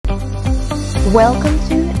Welcome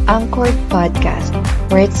to Anchored Podcast,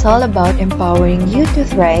 where it's all about empowering you to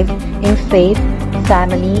thrive in faith,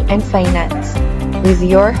 family, and finance. With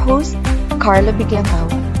your host, Carlo Biglacao.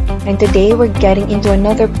 And today we're getting into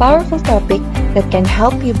another powerful topic that can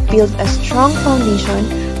help you build a strong foundation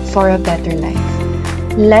for a better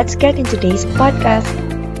life. Let's get into today's podcast.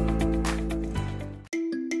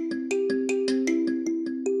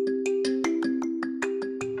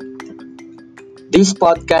 This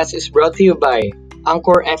podcast is brought to you by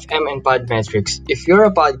Anchor FM and Podmetrics. If you're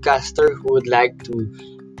a podcaster who would like to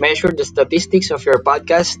measure the statistics of your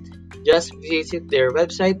podcast, just visit their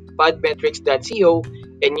website, podmetrics.co,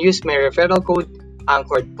 and use my referral code,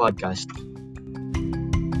 Anchored Podcast.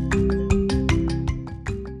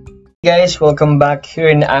 Hey guys, welcome back here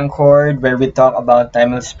in Anchored, where we talk about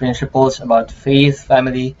timeless principles about faith,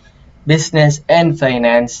 family, business, and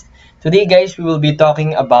finance. Today, guys, we will be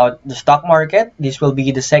talking about the stock market. This will be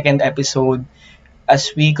the second episode as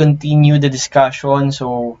we continue the discussion.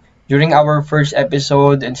 So, during our first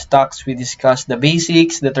episode in stocks, we discussed the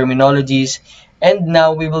basics, the terminologies, and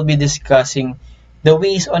now we will be discussing the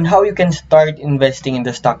ways on how you can start investing in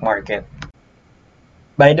the stock market.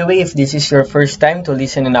 By the way, if this is your first time to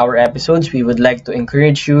listen in our episodes, we would like to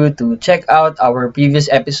encourage you to check out our previous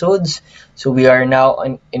episodes. So we are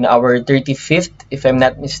now in our 35th, if I'm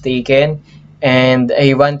not mistaken. And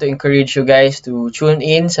I want to encourage you guys to tune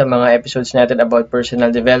in sa mga episodes natin about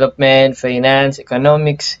personal development, finance,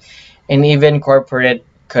 economics, and even corporate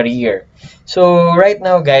career. So right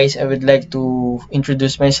now, guys, I would like to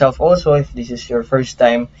introduce myself also if this is your first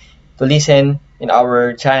time to listen in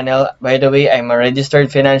our channel. By the way, I'm a registered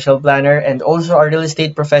financial planner and also a real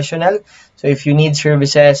estate professional. So if you need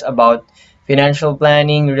services about financial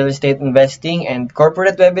planning, real estate investing, and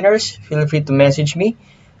corporate webinars, feel free to message me.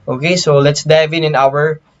 Okay, so let's dive in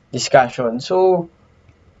our discussion. So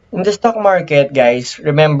in the stock market, guys,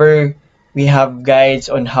 remember we have guides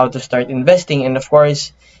on how to start investing. And of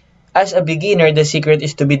course, as a beginner, the secret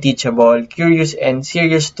is to be teachable, curious, and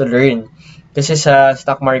serious to learn. Kasi sa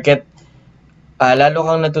stock market, lalo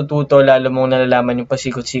kang natututo, lalo mong nalalaman yung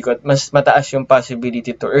pasikot-sikot, mas mataas yung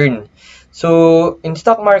possibility to earn. So, in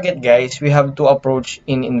stock market, guys, we have two approach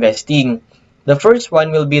in investing. The first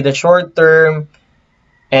one will be the short-term,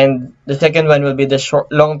 and the second one will be the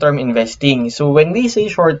long-term investing. So, when we say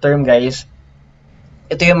short-term, guys,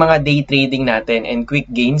 ito yung mga day trading natin and quick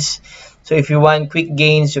gains. So, if you want quick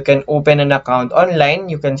gains, you can open an account online.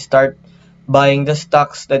 You can start buying the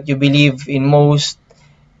stocks that you believe in most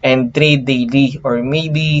and trade daily or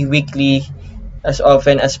maybe weekly as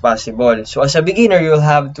often as possible. So as a beginner, you'll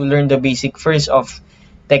have to learn the basic first of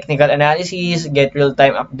technical analysis, get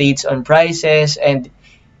real-time updates on prices, and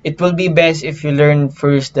it will be best if you learn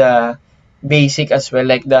first the basic as well,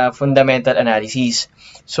 like the fundamental analysis.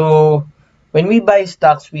 So when we buy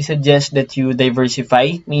stocks, we suggest that you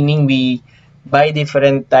diversify, meaning we buy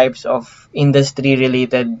different types of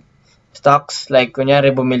industry-related stocks. Like,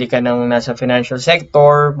 kunyari, bumili ka ng nasa financial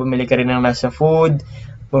sector, bumili ka rin ng nasa food,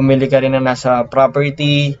 bumili ka rin ng nasa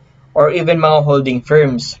property, or even mga holding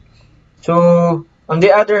firms. So, on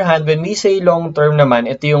the other hand, when we say long-term naman,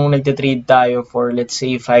 ito yung nagtitrade tayo for, let's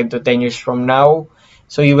say, 5 to 10 years from now.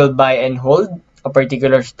 So, you will buy and hold a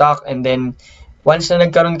particular stock, and then, once na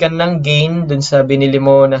nagkaroon ka ng gain dun sa binili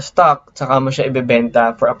mo na stock, saka mo siya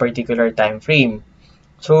ibebenta for a particular time frame.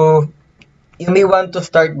 So, you may want to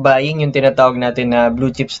start buying yung tinatawag natin na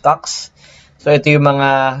blue chip stocks. So, ito yung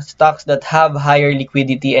mga stocks that have higher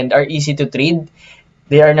liquidity and are easy to trade.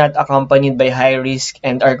 They are not accompanied by high risk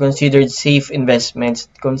and are considered safe investments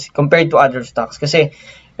compared to other stocks. Kasi,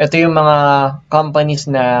 ito yung mga companies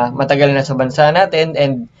na matagal na sa bansa natin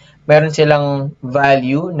and meron silang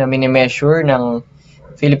value na minimeasure ng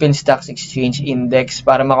Philippine Stock Exchange Index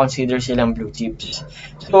para makonsider silang blue chips.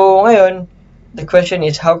 So, ngayon, the question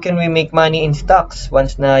is, how can we make money in stocks?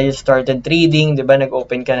 Once na you started trading, di ba,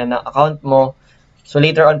 nag-open ka na ng account mo. So,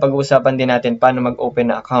 later on, pag-uusapan din natin paano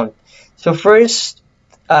mag-open na account. So, first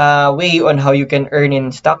way on how you can earn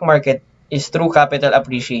in stock market is through capital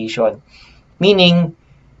appreciation. Meaning,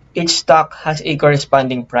 each stock has a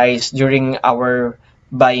corresponding price during our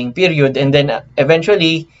buying period. And then,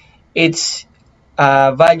 eventually, its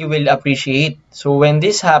value will appreciate. So, when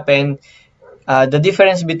this happens, the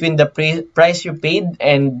difference between the price you paid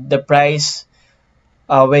and the price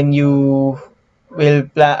when you will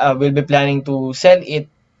be planning to sell it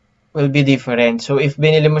will be different. So if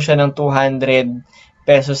binili mo siya ng 200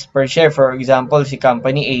 pesos per share, for example, si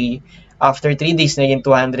company A, after 3 days naging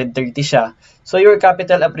 230 siya. So your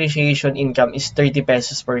capital appreciation income is 30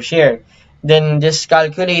 pesos per share. Then just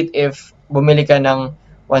calculate if bumili ka ng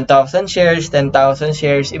 1,000 shares, 10,000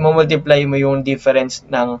 shares, i-multiply mo yung difference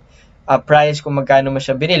ng price kung magkano mo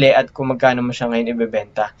siya binili at kung magkano mo siya ngayon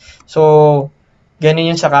ibebenta. So,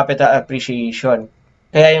 ganun yung sa capital appreciation.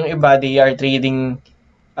 Kaya yung iba, they are trading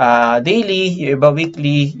daily, yung iba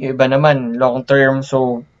weekly, yung iba naman long term.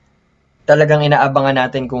 So, talagang inaabangan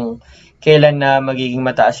natin kung kailan na magiging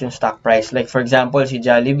mataas yung stock price. Like for example, si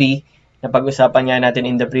Jollibee, na pag-usapan nga natin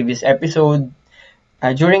in the previous episode,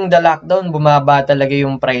 during the lockdown, bumaba talaga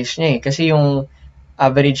yung price niya eh. Kasi yung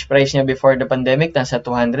average price niya before the pandemic, nasa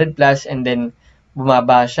 200 plus, and then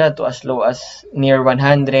bumaba siya to as low as near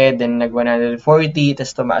 100, then nag 140,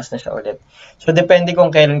 tapos tumaas na siya ulit. So, depende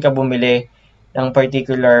kung kailan ka bumili ng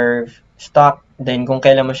particular stock, then kung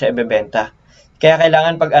kailan mo siya ibebenta. Kaya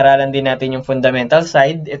kailangan pag-aralan din natin yung fundamental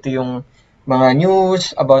side. Ito yung mga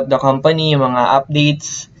news about the company, yung mga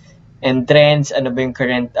updates and trends, ano ba yung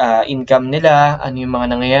current income nila, ano yung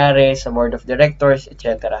mga nangyayari sa board of directors,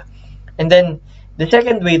 etc. And then, the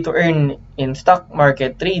second way to earn in stock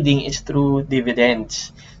market trading is through dividends.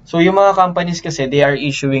 So, yung mga companies kasi, they are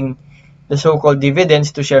issuing the so-called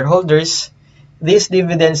dividends to shareholders. These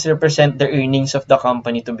dividends represent the earnings of the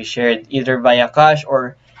company to be shared, either via cash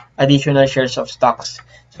or additional shares of stocks.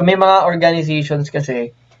 So, may mga organizations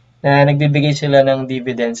kasi na nagbibigay sila ng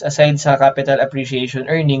dividends. Aside sa capital appreciation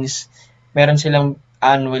earnings, meron silang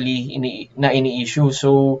annually ini-issue.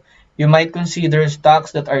 So, you might consider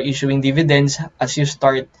stocks that are issuing dividends as you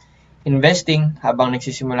start investing. Habang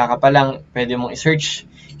nagsisimula ka pa lang, pwede mong i-search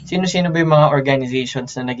sino-sino ba yung mga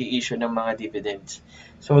organizations na nag-i-issue ng mga dividends.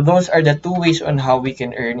 So, those are the two ways on how we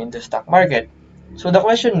can earn in the stock market. So, the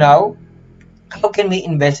question now, how can we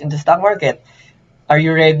invest in the stock market? Are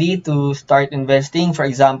you ready to start investing? For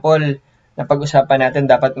example, napag-usapan natin,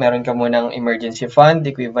 dapat meron ka munang emergency fund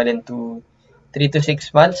equivalent to 3 to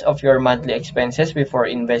 6 months of your monthly expenses before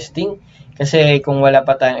investing. Kasi kung wala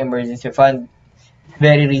pa tayong emergency fund,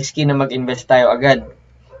 very risky na mag-invest tayo agad.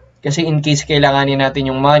 Kasi in case kailanganin natin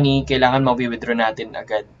yung money, kailangan ma-withdraw natin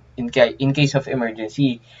agad in case of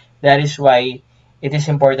emergency. That is why it is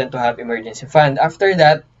important to have emergency fund. After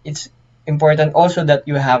that, it's important also that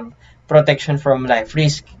you have protection from life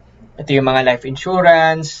risk. Ito yung mga life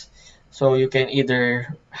insurance. So, you can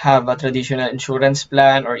either have a traditional insurance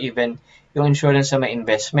plan or even yung insurance na may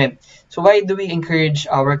investment. So, why do we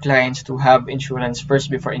encourage our clients to have insurance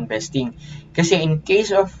first before investing? Kasi in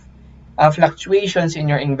case of fluctuations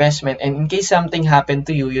in your investment and in case something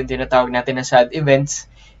happened to you, yung tinatawag natin na sad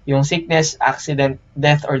events, yung sickness, accident,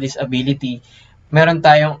 death, or disability, meron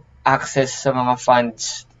tayong access sa mga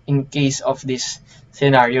funds in case of these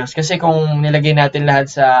scenarios. Kasi kung nilagay natin lahat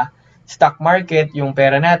sa stock market, yung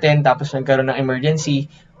pera natin, tapos nagkaroon ng emergency,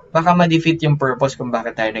 baka ma-defeat yung purpose kung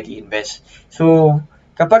bakit tayo nag-i-invest. So,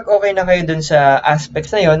 kapag okay na kayo dun sa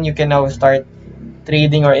aspects na yon, you can now start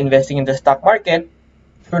trading or investing in the stock market.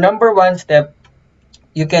 So, number one step,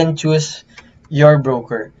 you can choose your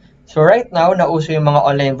broker. So, right now, nauso yung mga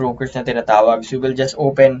online brokers na tinatawag. So, you will just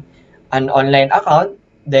open an online account,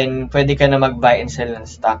 then pwede ka na mag-buy and sell ng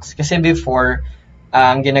stocks. Kasi before,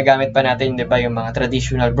 ang ginagamit pa natin, di ba, yung mga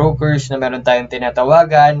traditional brokers na meron tayong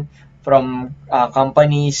tinatawagan from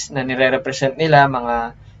companies na nire-represent nila,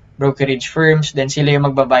 mga brokerage firms, then sila yung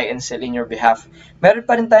magbabuy and sell in your behalf. Meron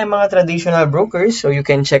pa rin tayong mga traditional brokers, so you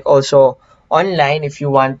can check also online if you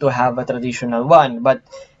want to have a traditional one. But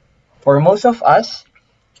for most of us,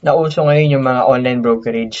 nauso ngayon yung mga online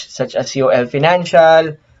brokerage such as COL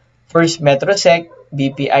Financial, First Metrosec,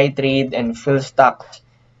 BPI Trade, and PhilStocks,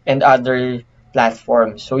 and other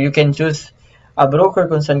platforms. So, you can choose a broker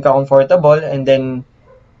kung saan ka comfortable, and then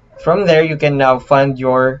from there, you can now fund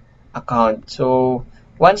your account. So,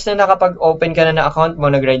 once na nakapag-open ka na ng account mo,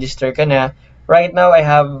 nag-register ka na, right now, I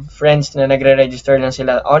have friends na nagre-register lang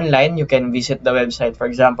sila online. You can visit the website, for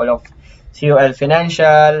example, of COL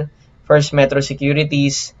Financial, First Metro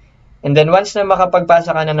Securities, and then once na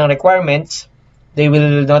makapagpasa ka na ng requirements, they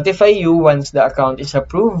will notify you once the account is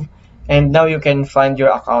approved, and now you can fund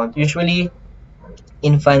your account. Usually,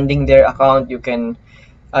 in funding their account, you can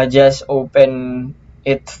just open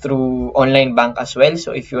it through online bank as well.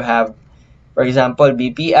 So, if you have, for example,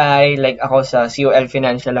 BPI, like ako sa COL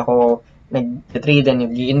Financial, ako nag-trade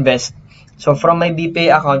and nag-invest. So, from my BPI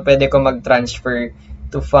account, pwede ko mag-transfer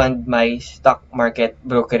to fund my stock market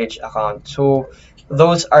brokerage account. So,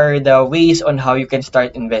 those are the ways on how you can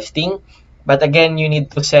start investing. But again, you need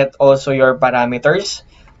to set also your parameters.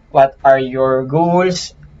 What are your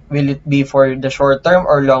goals? Will it be for the short term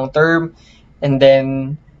or long term? And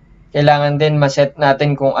then, kailangan din ma-set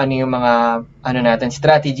natin kung ano yung mga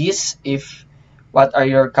strategies. What are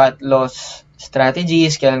your cut loss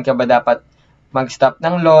strategies? Kailan ka ba dapat mag-stop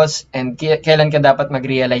ng loss, and kailan ka dapat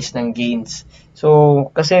mag-realize ng gains. So,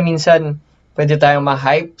 kasi minsan, pwede tayong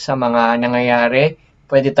ma-hype sa mga nangyayari,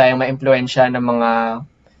 pwede tayong ma-impluensya ng mga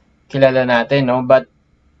kilala natin, no? But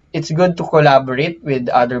it's good to collaborate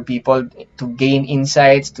with other people to gain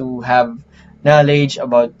insights, to have knowledge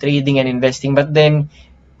about trading and investing. But then,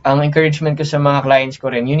 ang encouragement ko sa mga clients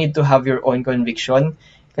ko rin, you need to have your own conviction.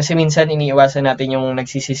 Kasi minsan iniiwasan natin yung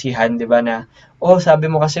nagsisisihan, di ba, na, oh, sabi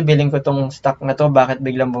mo kasi bilhin ko tong stock na to, bakit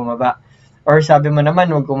biglang bumaba? Or sabi mo naman,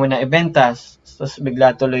 huwag ko muna ibenta, tapos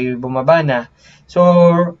bigla tuloy bumaba na.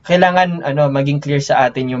 So, kailangan maging clear sa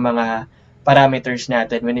atin yung mga parameters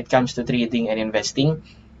natin when it comes to trading and investing.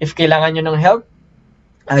 If kailangan nyo ng help,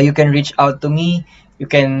 you can reach out to me. You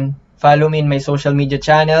can follow me in my social media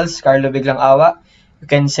channels, Carlo Biglang Awa. You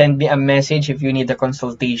can send me a message if you need a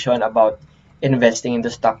consultation about investing in the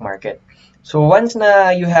stock market. So once na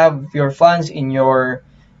you have your funds in your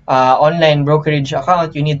online brokerage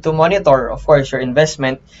account, you need to monitor, of course, your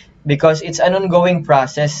investment because it's an ongoing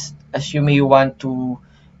process as you may want to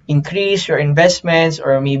increase your investments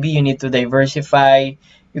or maybe you need to diversify.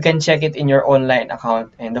 You can check it in your online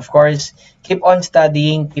account. And of course, keep on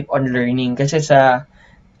studying, keep on learning. Kasi sa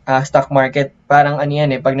stock market, parang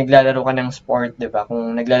pag naglalaro ka ng sport, di ba?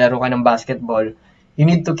 Kung naglalaro ka ng basketball, you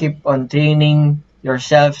need to keep on training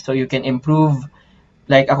yourself so you can improve.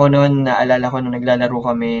 Like ako noon, naalala ko nung naglalaro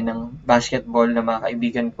kami ng basketball na mga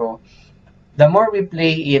kaibigan ko. The more we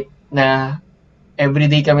play it na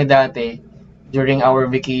everyday kami dati during our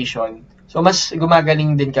vacation, so mas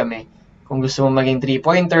gumagaling din kami. Kung gusto mo maging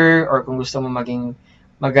 3-pointer or kung gusto mo maging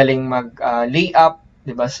magaling mag-layup,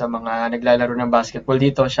 di ba, sa mga naglalaro ng basketball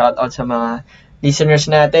dito, shout out sa mga listeners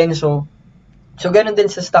natin. So ganun din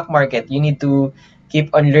sa stock market. You need to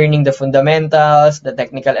keep on learning the fundamentals, the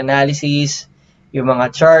technical analysis, yung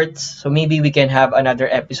mga charts. So maybe we can have another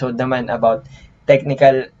episode naman about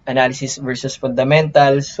technical analysis versus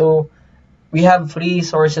fundamentals. So we have free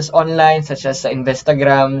sources online such as sa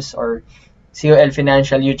Investagrams or COL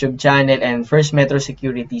Financial YouTube channel and First Metro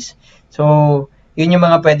Securities. So yun yung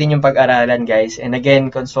mga pwede nyong pag-aralan, guys. And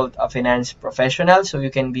again, consult a finance professional so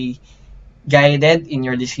you can be guided in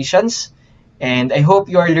your decisions. And I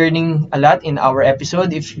hope you are learning a lot in our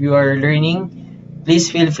episode. If you are learning,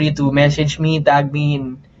 please feel free to message me, tag me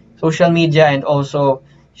in social media, and also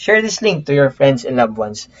share this link to your friends and loved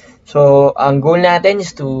ones. So, ang goal natin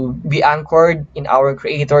is to be anchored in our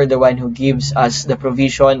Creator, the one who gives us the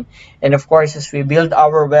provision. And of course, as we build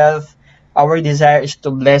our wealth, our desire is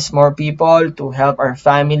to bless more people, to help our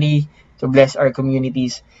family, to bless our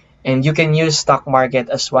communities. And you can use stock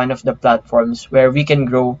market as one of the platforms where we can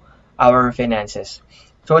grow our finances.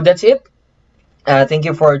 So that's it. Thank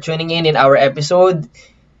you for tuning in our episode.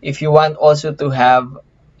 If you want also to have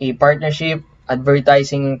a partnership,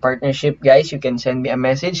 advertising partnership, guys, you can send me a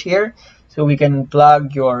message here so we can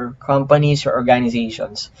plug your companies or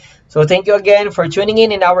organizations. So thank you again for tuning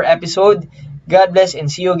in our episode. God bless and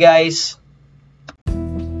see you guys.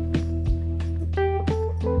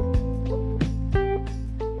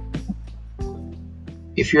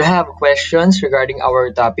 If you have questions regarding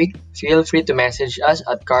our topic, feel free to message us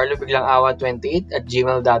at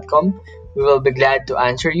carlobiglangawa28@gmail.com. We will be glad to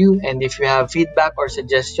answer you. And if you have feedback or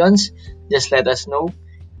suggestions, just let us know.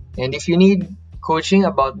 And if you need coaching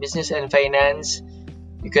about business and finance,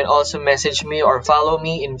 you can also message me or follow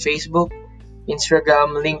me in Facebook,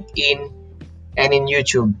 Instagram, LinkedIn, and in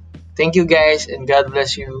YouTube. Thank you guys and God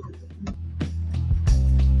bless you.